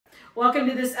Welcome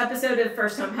to this episode of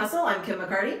First Home Hustle. I'm Kim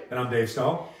McCarty. And I'm Dave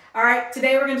Stahl. All right,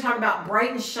 today we're going to talk about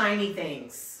bright and shiny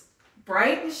things.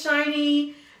 Bright and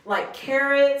shiny, like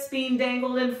carrots being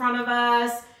dangled in front of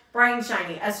us. Bright and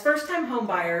shiny. As first-time home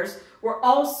buyers, we're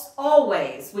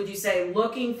always, would you say,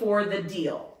 looking for the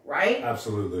deal, right?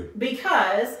 Absolutely.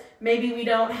 Because maybe we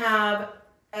don't have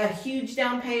a huge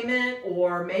down payment,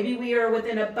 or maybe we are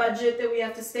within a budget that we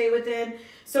have to stay within.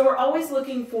 So we're always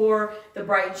looking for the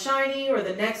bright and shiny, or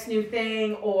the next new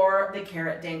thing, or the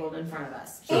carrot dangled in front of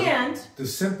us. So and the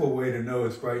simple way to know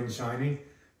it's bright and shiny,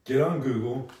 get on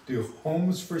Google, do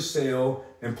homes for sale,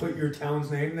 and put your town's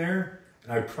name there.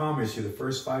 And I promise you, the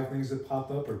first 5 things that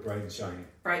pop up are bright and shiny.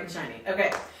 Bright and shiny.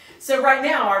 Okay. So right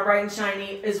now, our bright and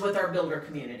shiny is with our builder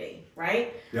community,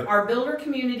 right? Yep. Our builder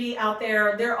community out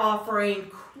there, they're offering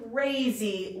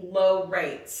crazy low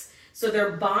rates. So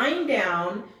they're buying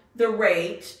down the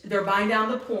rate, they're buying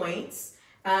down the points,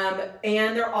 and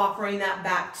they're offering that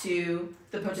back to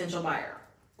the potential buyer.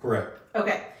 Correct.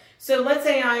 Okay. So let's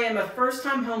say I am a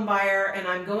first-time home buyer and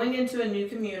I'm going into a new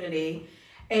community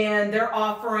and they're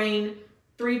offering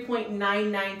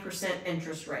 3.99%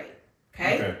 interest rate.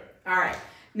 Okay? All right.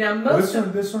 Now,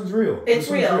 this one's real. It's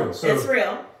real. Real. So it's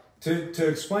real. To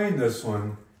explain this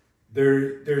one,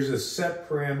 there's a set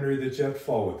parameter that you have to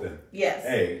fall within. Yes.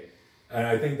 And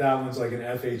I think that one's like an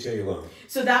FHA loan.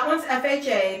 So that one's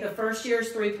FHA. The first year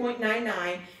is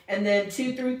 3.99, and then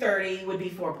 2 through 30 would be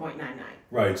 4.99.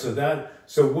 Right.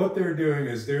 So what they're doing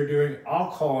is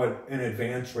I'll call it an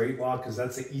advanced rate lock because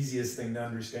that's the easiest thing to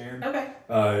understand. Okay.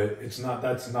 That's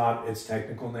not its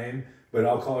technical name, but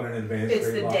I'll call it an advanced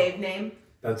rate lock. It's the Dave name.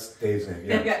 That's Dave's name.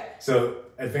 Yeah. Okay. So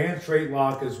advanced rate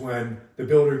lock is when the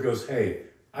builder goes, hey,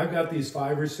 I've got these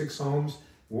 5 or 6 homes.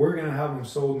 We're going to have them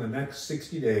sold in the next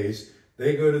 60 days.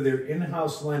 They go to their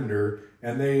in-house lender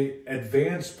and they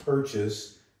advance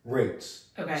purchase rates.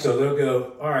 Okay. So they'll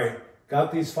go, all right,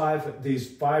 got these five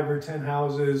or 10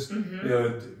 houses,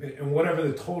 and whatever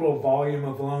the total volume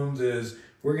of loans is,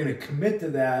 we're going to commit to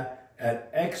that at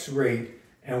X rate,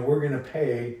 and we're going to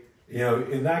pay,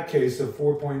 in that case of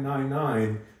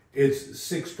 4.99, it's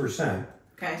 6%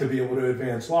 to be able to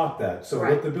advance lock that. So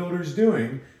what the builder's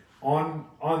doing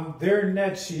on their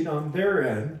net sheet on their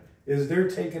end is they're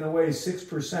taking away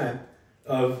 6%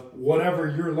 of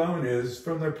whatever your loan is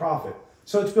from their profit.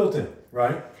 So it's built in,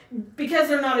 right? Because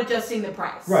they're not adjusting the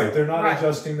price. Right, they're not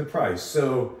adjusting the price.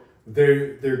 So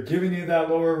they're giving you that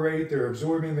lower rate, they're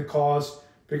absorbing the cost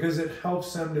because it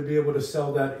helps them to be able to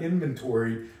sell that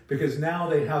inventory because now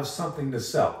they have something to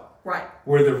sell. Right.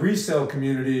 Where the resale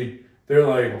community, they're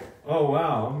like, oh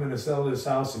wow, I'm going to sell this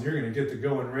house and you're going to get the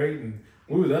going rate and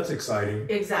ooh, that's exciting.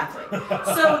 Exactly.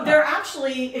 So they're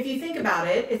actually, if you think about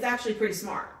it, it's actually pretty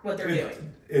smart what they're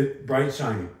doing. Bright,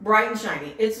 shiny. Bright and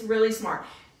shiny. It's really smart.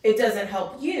 It doesn't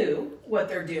help you, what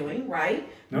they're doing, right?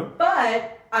 Nope.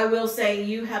 But I will say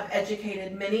you have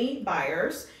educated many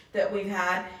buyers that we've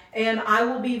had, and I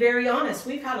will be very honest,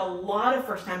 we've had a lot of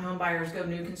first-time home buyers go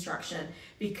new construction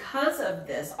because of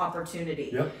this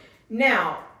opportunity. Yep.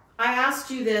 Now, I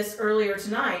asked you this earlier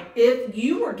tonight. If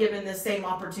you were given the same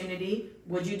opportunity,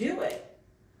 would you do it?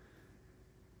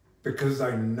 Because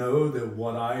I know that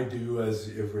what I do as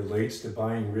it relates to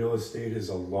buying real estate is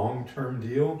a long-term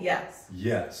deal. Yes.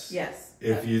 Yes. Yes.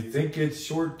 If you think it's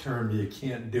short-term, you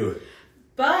can't do it.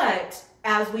 But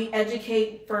as we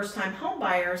educate first-time home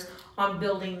buyers on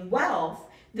building wealth,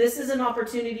 this is an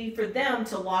opportunity for them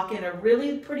to lock in a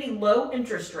really pretty low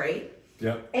interest rate.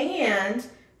 Yep. And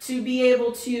to be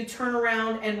able to turn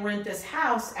around and rent this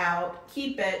house out,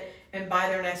 keep it, and buy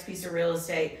their next piece of real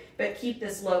estate, but keep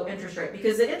this low interest rate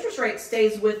because the interest rate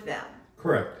stays with them.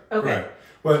 Correct. Okay. Correct.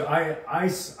 But I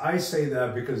say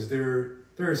that because there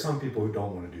are some people who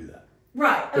don't want to do that.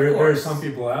 Right. Of There course. are some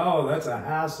people, oh, that's a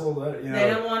hassle. That, they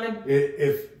don't want to.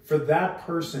 If for that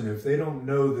person, if they don't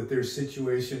know that their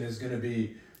situation is going to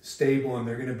be stable and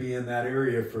they're going to be in that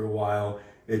area for a while,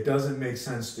 it doesn't make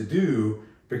sense to do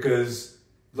because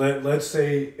let's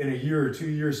say in a year or 2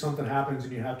 years something happens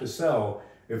and you have to sell.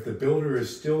 If the builder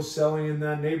is still selling in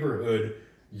that neighborhood,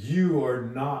 you are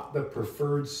not the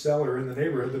preferred seller in the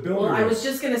neighborhood. The builder Well, I was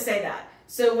just going to say that.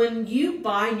 So when you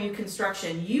buy new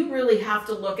construction, you really have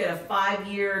to look at a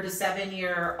 5-year to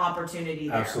 7-year opportunity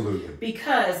there. Absolutely.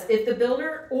 Because if the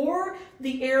builder or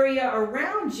the area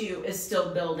around you is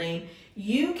still building,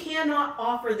 you cannot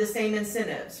offer the same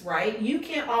incentives, right? You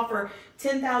can't offer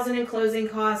 $10,000 in closing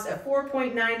costs, a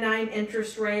 4.99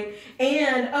 interest rate,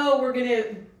 and we're going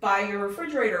to buy your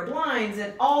refrigerator, blinds,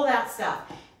 and all that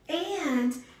stuff.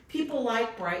 And people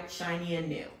like bright, shiny, and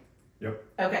new. Yep.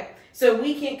 Okay, so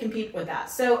we can't compete with that.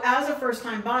 So as a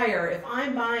first-time buyer, if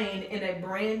I'm buying in a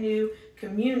brand new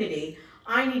community,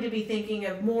 I need to be thinking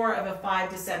of more of a 5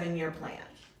 to 7 year plan.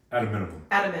 At a minimum.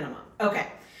 At a minimum. Okay.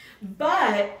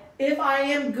 But if I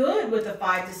am good with a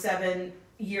 5 to 7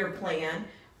 year plan,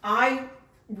 I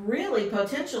really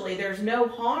potentially, there's no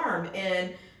harm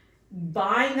in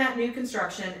buying that new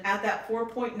construction at that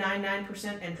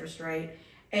 4.99% interest rate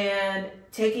and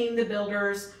taking the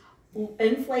builder's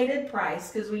inflated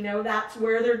price, because we know that's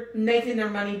where they're making their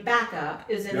money back up,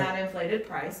 is in that inflated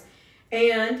price,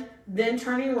 and then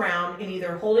turning around and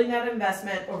either holding that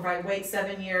investment, or if I wait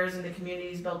 7 years and the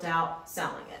community's built out,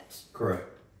 selling it. Correct.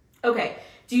 Okay.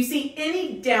 Do you see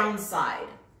any downside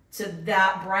to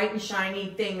that bright and shiny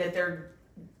thing that they're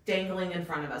dangling in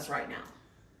front of us right now?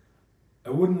 I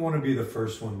wouldn't want to be the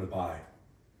first one to buy.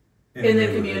 In the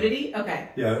community? Okay.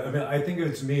 Yeah, I mean, I think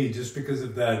it's me just because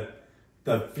of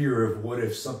that fear of what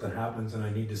if something happens and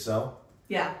I need to sell.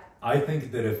 Yeah. I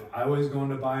think that if I was going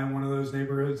to buy in one of those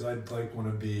neighborhoods, I'd like want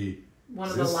to be one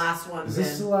of the last ones. Is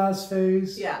this the last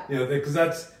phase? Yeah. You know, because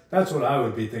that's what I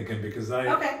would be thinking, because I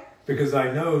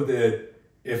know that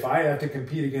if I have to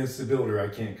compete against the builder, I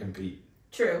can't compete.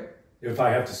 True. If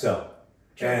I have to sell.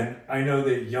 True. And I know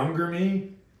that younger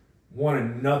me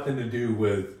wanted nothing to do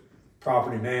with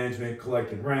property management,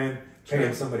 collecting rent,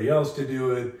 paying somebody else to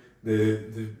do it.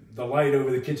 The light over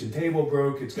the kitchen table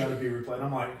broke, it's got to be replaced.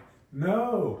 I'm like,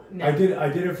 no. I did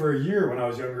it for a year when I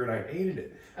was younger and I hated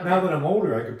it. Okay. Now that I'm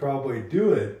older, I could probably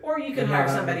do it. Or you can hire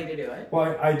somebody to do it.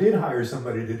 Well, I did hire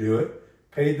somebody to do it,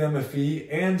 paid them a fee,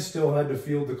 and still had to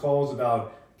field the calls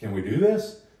about, can we do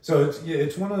this? So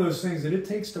it's one of those things that it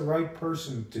takes the right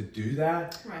person to do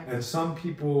that. Right. And some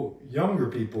people, younger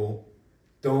people,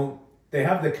 they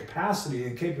have the capacity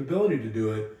and capability to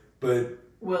do it, but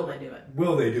will they do it?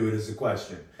 Will they do it is the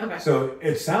question. Okay. So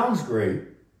it sounds great,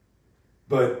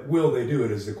 but will they do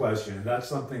it is the question. And that's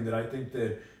something that I think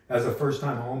that as a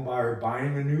first-time home buyer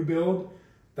buying a new build,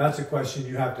 that's a question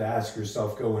you have to ask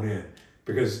yourself going in.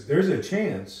 Because there's a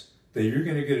chance that you're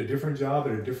going to get a different job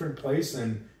at a different place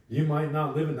and you might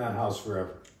not live in that house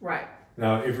forever. Right.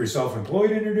 Now, if you're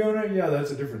self-employed and you're doing it, yeah,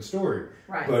 that's a different story.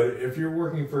 Right. But if you're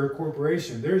working for a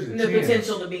corporation, there's a chance. The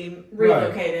potential to be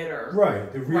relocated Right.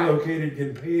 The relocated,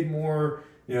 getting paid more,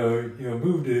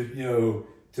 move to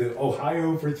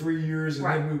Ohio for 3 years and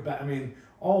then move back. I mean,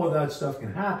 all of that stuff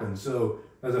can happen. So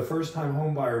as a first-time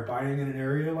home buyer buying in an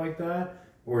area like that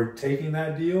or taking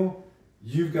that deal,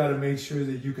 you've got to make sure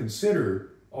that you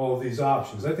consider all of these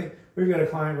options. I think we've got a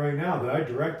client right now that I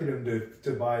directed him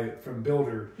to buy from a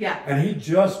builder. Yeah. And he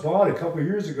just bought a couple of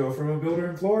years ago from a builder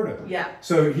in Florida. Yeah.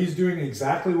 So he's doing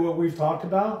exactly what we've talked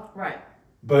about. Right.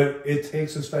 But it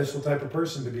takes a special type of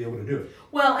person to be able to do it.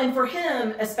 Well, and for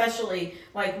him, especially,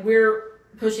 like we're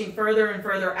pushing further and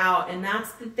further out. And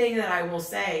that's the thing that I will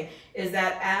say is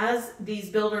that as these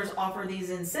builders offer these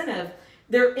incentives,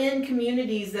 they're in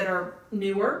communities that are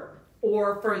newer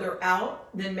or further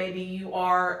out than maybe you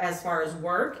are as far as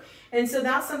work. And so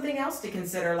that's something else to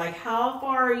consider. Like, how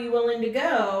far are you willing to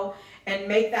go and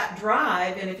make that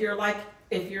drive? And if you're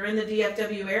in the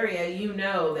DFW area, you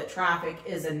know that traffic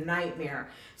is a nightmare.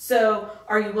 So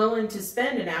are you willing to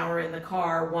spend an hour in the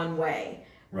car one way?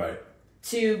 Right.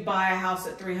 To buy a house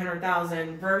at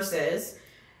 $300,000 versus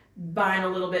buying a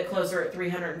little bit closer at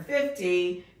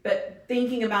 $350,000, but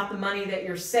thinking about the money that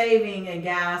you're saving and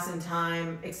gas and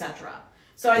time, etc.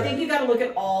 So I think you got to look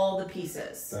at all the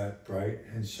pieces. That bright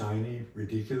and shiny,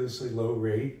 ridiculously low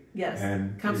rate. Yes.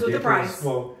 And comes with the price.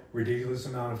 Well, ridiculous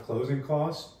amount of closing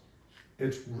costs.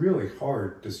 It's really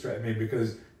hard to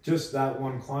because just that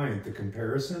one client, the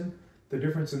comparison, the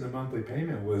difference in the monthly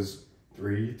payment was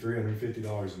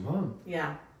 $350 a month.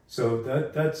 Yeah. So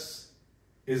that's,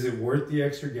 is it worth the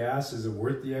extra gas? Is it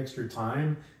worth the extra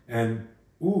time? And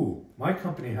my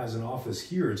company has an office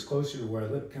here. It's closer to where I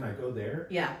live. Can I go there?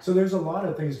 Yeah. So there's a lot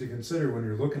of things to consider when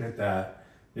you're looking at that.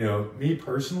 Me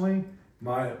personally,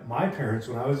 my parents,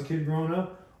 when I was a kid growing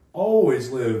up,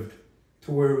 always lived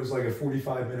to where it was like a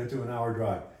 45-minute to an hour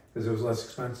drive because it was less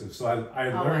expensive. So I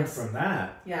learned from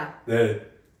that that,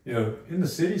 in the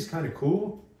city's kind of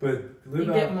cool, but you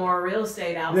get more real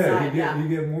estate outside. You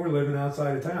get more living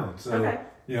outside of town. So,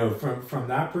 from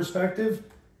that perspective,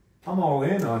 I'm all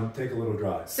in on take a little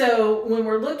drive. So when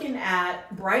we're looking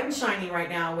at bright and shiny right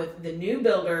now with the new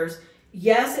builders,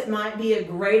 yes, it might be a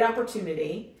great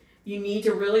opportunity. You need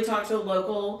to really talk to a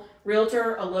local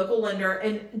realtor, a local lender.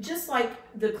 And just like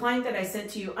the client that I sent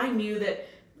to you, I knew that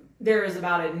there is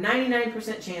about a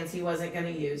 99% chance he wasn't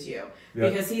going to use you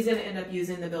because he's going to end up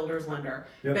using the builder's lender.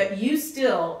 Yep. But you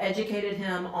still educated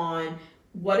him on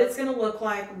what it's going to look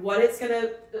like, what it's going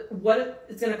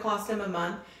to cost him a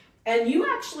month. And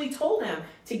you actually told him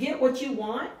to get what you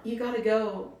want, you got to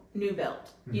go new build.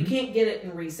 You can't get it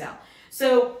in resale.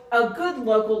 So a good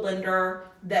local lender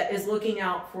that is looking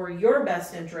out for your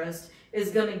best interest is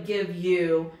going to give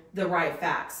you the right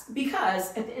facts,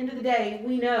 because at the end of the day,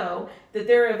 we know that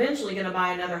they're eventually going to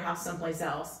buy another house someplace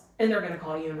else, and they're going to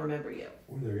call you and remember you.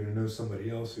 Or they're going to know somebody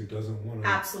else who doesn't want to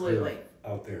Absolutely. live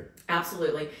out there.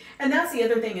 Absolutely. And that's the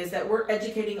other thing, is that we're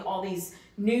educating all these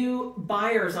new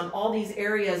buyers on all these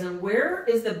areas and where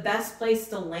is the best place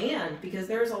to land, because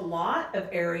there's a lot of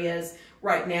areas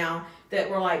right now that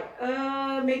we're like,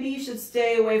 maybe you should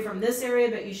stay away from this area,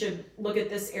 but you should look at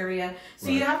this area. So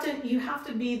right. you have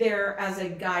to be there as a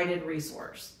guided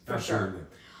resource for Absolutely. Sure.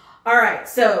 All right.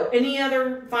 So any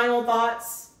other final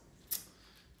thoughts?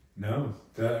 No,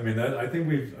 I think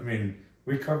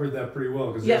we covered that pretty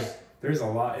well, because there's a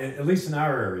lot, at least in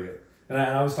our area. And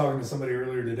I was talking to somebody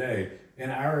earlier today.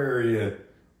 In our area,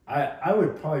 I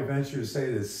would probably venture to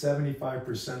say that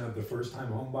 75% of the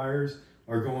first-time home buyers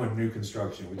are going new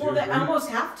construction. Would you they agree? almost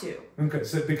have to. Okay,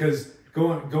 so because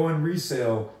going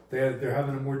resale, they're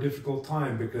having a more difficult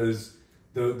time because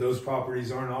those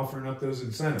properties aren't offering up those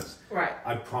incentives. Right.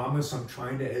 I promise I'm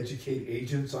trying to educate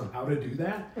agents on how to do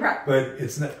that. Right. But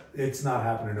it's not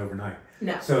happening overnight.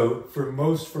 No. So for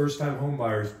most first-time home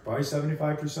buyers, probably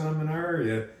 75% of them in our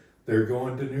area, they're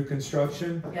going to new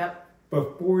construction. Yep.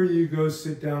 Before you go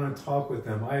sit down and talk with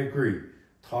them, I agree.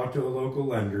 Talk to a local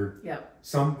lender. Yep.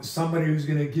 Somebody who's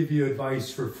going to give you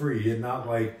advice for free and not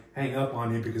like hang up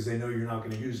on you because they know you're not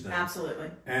going to use them.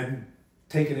 Absolutely. And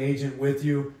take an agent with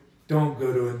you. Don't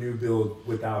go to a new build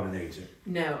without an agent.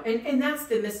 No, and that's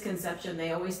the misconception.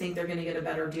 They always think they're going to get a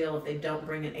better deal if they don't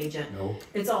bring an agent. No.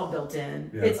 It's all built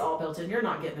in. Yeah. It's all built in. You're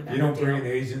not getting a better deal. You don't bring an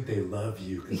agent, they love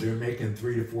you because they're making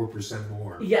 3 to 4%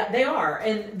 more. Yeah, they are.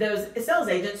 And those sales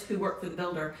agents who work for the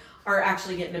builder are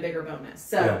actually getting a bigger bonus.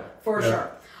 So, for sure.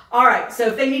 All right, so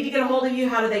if they need to get a hold of you,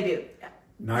 how do they do?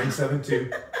 972.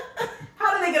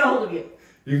 How do they get a hold of you?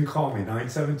 You can call me,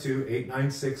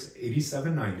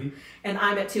 972-896-8790. And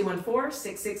I'm at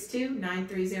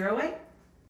 214-662-9308.